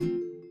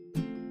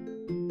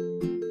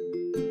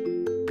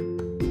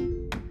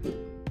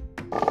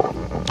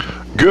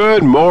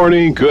Good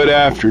morning, good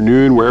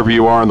afternoon, wherever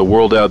you are in the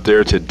world out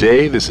there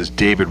today. This is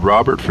David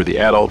Robert for the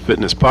Adult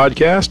Fitness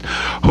Podcast.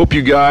 Hope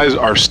you guys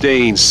are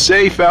staying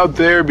safe out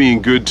there, being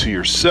good to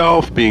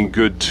yourself, being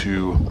good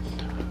to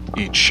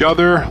each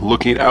other,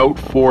 looking out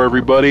for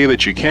everybody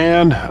that you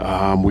can.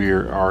 We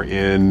are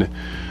in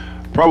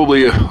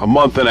probably a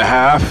month and a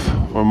half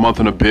or a month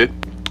and a bit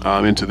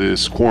into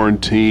this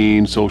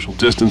quarantine, social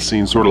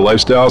distancing sort of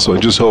lifestyle. So I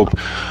just hope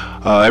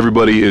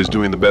everybody is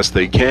doing the best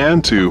they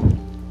can to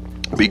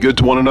be good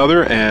to one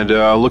another and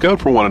look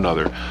out for one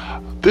another.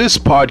 This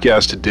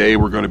podcast today,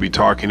 we're going to be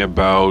talking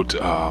about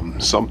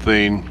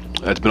something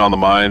that's been on the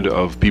mind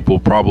of people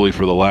probably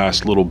for the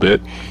last little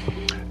bit.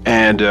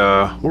 And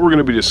what we're going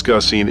to be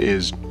discussing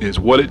is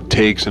what it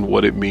takes and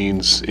what it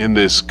means in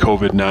this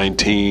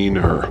COVID-19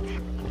 or,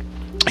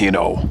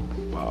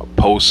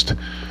 post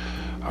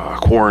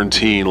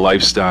quarantine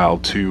lifestyle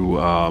to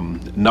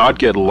not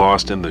get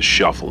lost in the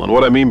shuffle. And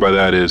what I mean by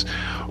that is,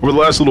 over the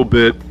last little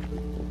bit,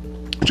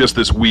 just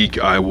this week,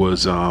 I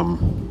was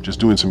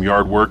just doing some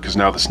yard work because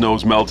now the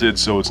snow's melted,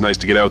 so it's nice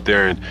to get out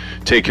there and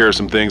take care of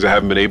some things I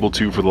haven't been able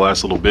to for the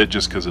last little bit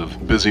just because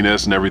of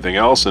busyness and everything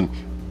else. And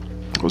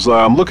I was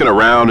looking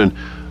around and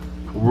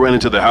went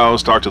into the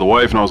house, talked to the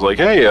wife, and I was like,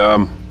 hey,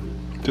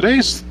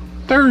 today's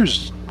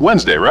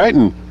Wednesday, right?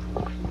 And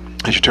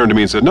she turned to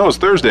me and said, no, it's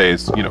Thursday.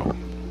 It's,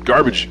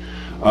 garbage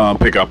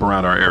pickup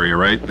around our area,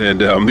 right?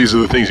 And these are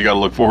the things you got to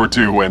look forward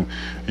to when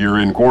you're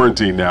in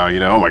quarantine now.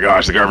 Oh my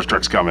gosh, the garbage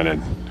truck's coming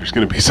and there's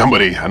going to be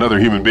somebody, another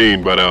human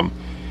being. But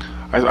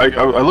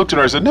I looked at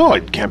her, I said, no,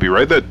 it can't be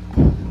right. That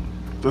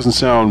doesn't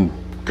sound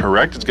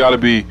correct. It's got to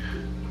be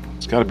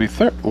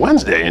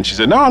Wednesday. And she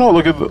said, no,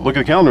 look at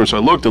the calendar. So I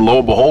looked, and lo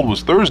and behold, it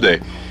was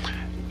Thursday.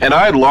 And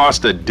I had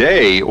lost a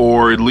day,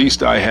 or at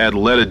least I had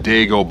let a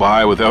day go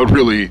by without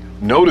really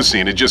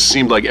noticing. It just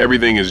seemed like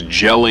everything is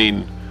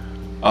gelling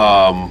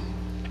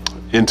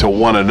into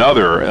one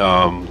another.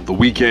 The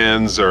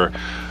weekends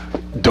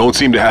don't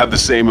seem to have the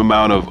same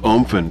amount of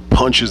oomph and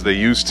punch as they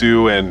used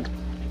to, and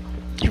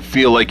you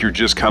feel like you're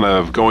just kind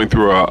of going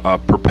through a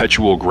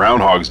perpetual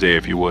Groundhog's Day,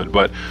 if you would.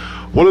 But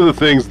one of the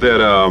things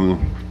that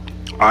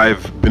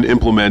I've been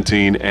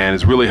implementing and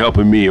is really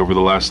helping me over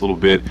the last little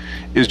bit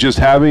is just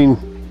having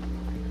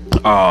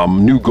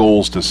new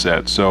goals to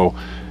set. So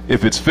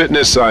if it's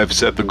fitness, I've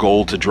set the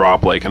goal to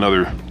drop like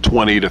another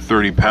 20 to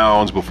 30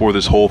 pounds before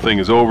this whole thing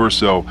is over.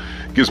 So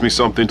it gives me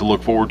something to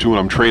look forward to when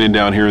I'm training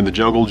down here in the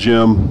jungle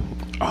gym.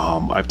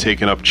 I've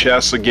taken up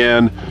chess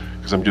again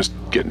because I'm just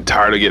getting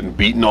tired of getting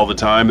beaten all the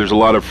time. There's a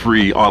lot of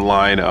free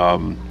online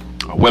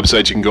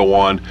websites you can go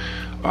on.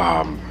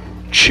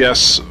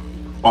 Chess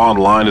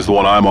Online is the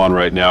one I'm on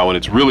right now, and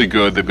it's really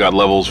good. They've got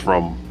levels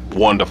from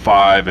 1 to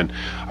 5, and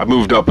I've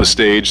moved up a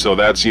stage, so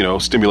that's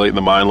stimulating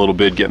the mind a little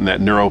bit, getting that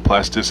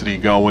neuroplasticity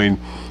going.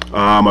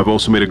 I've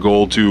also made a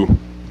goal to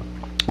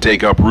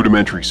take up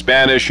rudimentary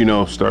Spanish,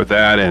 start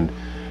that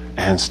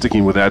and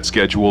sticking with that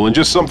schedule, and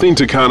just something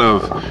to kind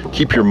of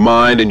keep your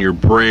mind and your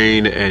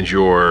brain and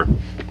yourself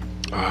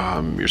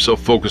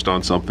focused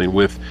on something.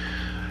 With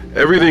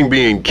everything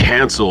being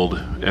canceled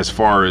as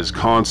far as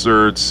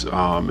concerts,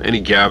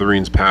 any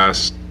gatherings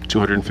past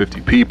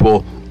 250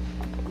 people,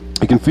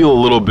 it can feel a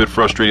little bit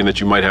frustrating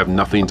that you might have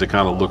nothing to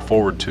kind of look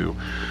forward to.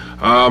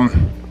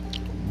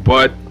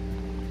 But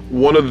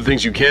one of the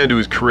things you can do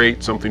is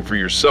create something for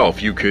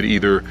yourself. You could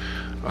either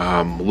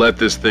let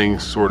this thing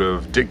sort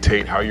of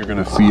dictate how you're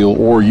going to feel,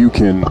 or you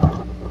can,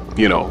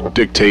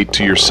 dictate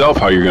to yourself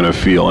how you're going to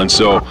feel. And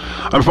so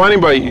I'm finding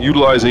by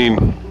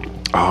utilizing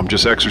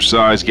just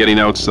exercise, getting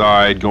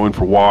outside, going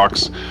for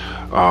walks,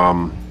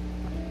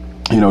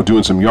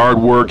 doing some yard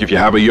work. If you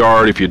have a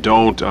yard, if you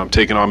don't,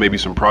 taking on maybe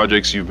some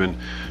projects you've been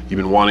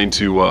wanting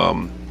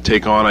to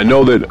take on. I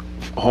know that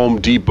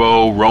Home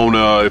Depot,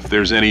 Rona, if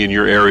there's any in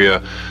your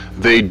area,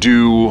 they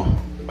do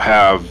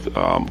have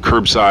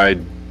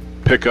curbside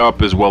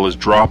pickup as well as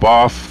drop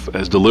off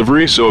as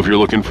delivery. So if you're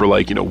looking for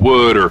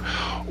wood or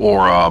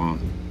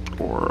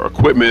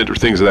equipment or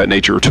things of that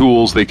nature, or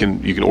tools, you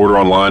can order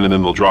online and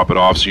then they'll drop it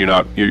off.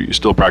 So you're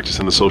still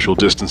practicing the social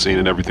distancing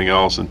and everything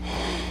else. And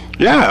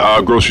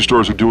grocery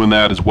stores are doing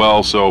that as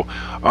well. So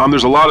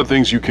there's a lot of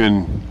things you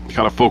can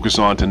kind of focus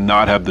on to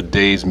not have the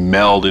days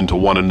meld into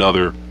one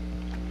another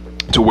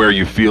to where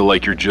you feel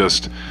like you're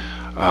just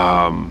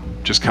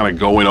kind of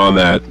going on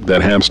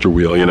that hamster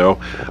wheel.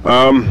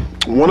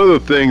 One of the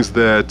things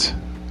that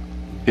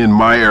in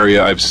my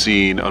area I've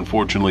seen,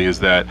 unfortunately, is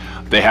that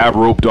they have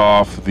roped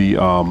off the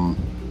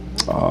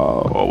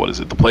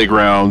the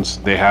playgrounds.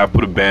 They have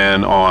put a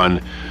ban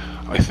on,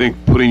 I think,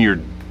 putting your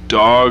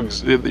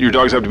dogs have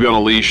to be on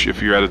a leash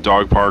if you're at a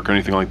dog park or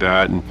anything like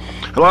that. And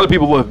a lot of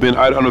people have been,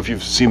 I don't know if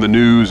you've seen the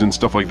news and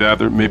stuff like that,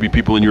 there may be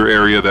people in your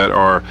area that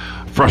are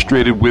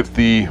frustrated with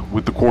the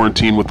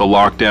quarantine, with the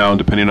lockdown,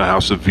 depending on how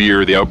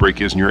severe the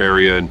outbreak is in your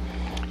area. And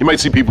you might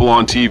see people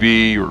on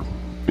TV or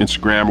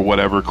Instagram or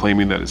whatever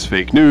claiming that it's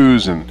fake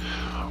news and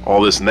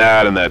all this and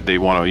that they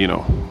want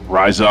to,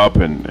 rise up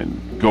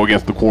and go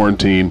against the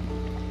quarantine.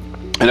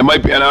 And it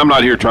might be, and I'm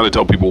not here trying to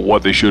tell people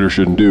what they should or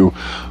shouldn't do,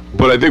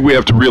 But I think we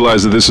have to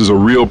realize that this is a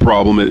real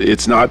problem.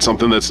 It's not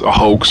something that's a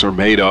hoax or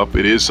made up.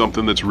 It is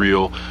something that's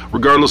real,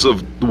 regardless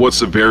of what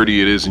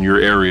severity it is in your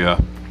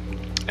area.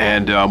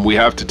 And we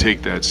have to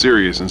take that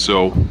serious. And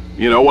so,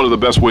 one of the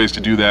best ways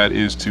to do that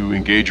is to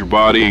engage your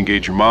body,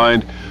 engage your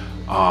mind,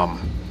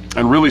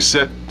 and really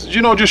set,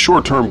 just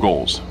short-term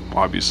goals.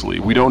 Obviously,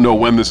 we don't know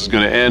when this is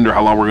going to end or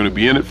how long we're going to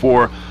be in it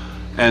for.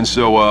 And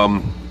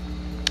so,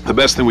 the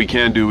best thing we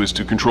can do is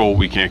to control what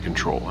we can't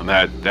control, and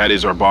that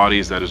is our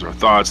bodies, that is our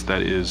thoughts,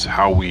 that is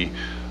how we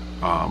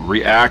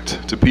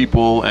react to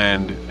people,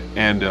 and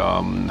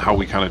how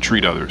we kind of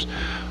treat others.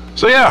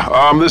 So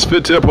yeah, this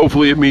fit tip,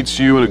 hopefully it meets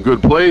you in a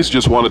good place.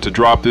 Just wanted to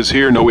drop this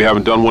here. No, we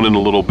haven't done one in a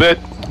little bit,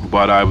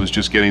 but I was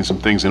just getting some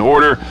things in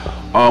order.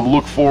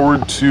 Look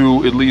forward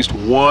to at least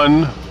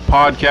one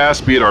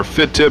podcast, be it our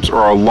fit tips or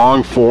our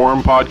long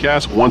form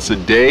podcast, once a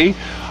day.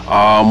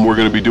 We're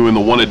going to be doing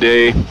the one a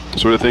day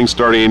sort of thing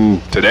starting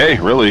today,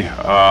 really.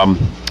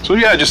 So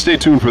yeah, just stay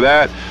tuned for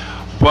that.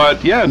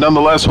 But yeah,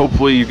 nonetheless,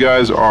 hopefully you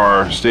guys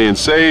are staying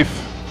safe,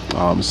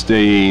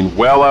 staying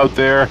well out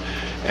there,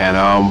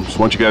 and just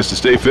want you guys to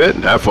stay fit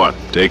and have fun.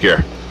 Take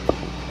care.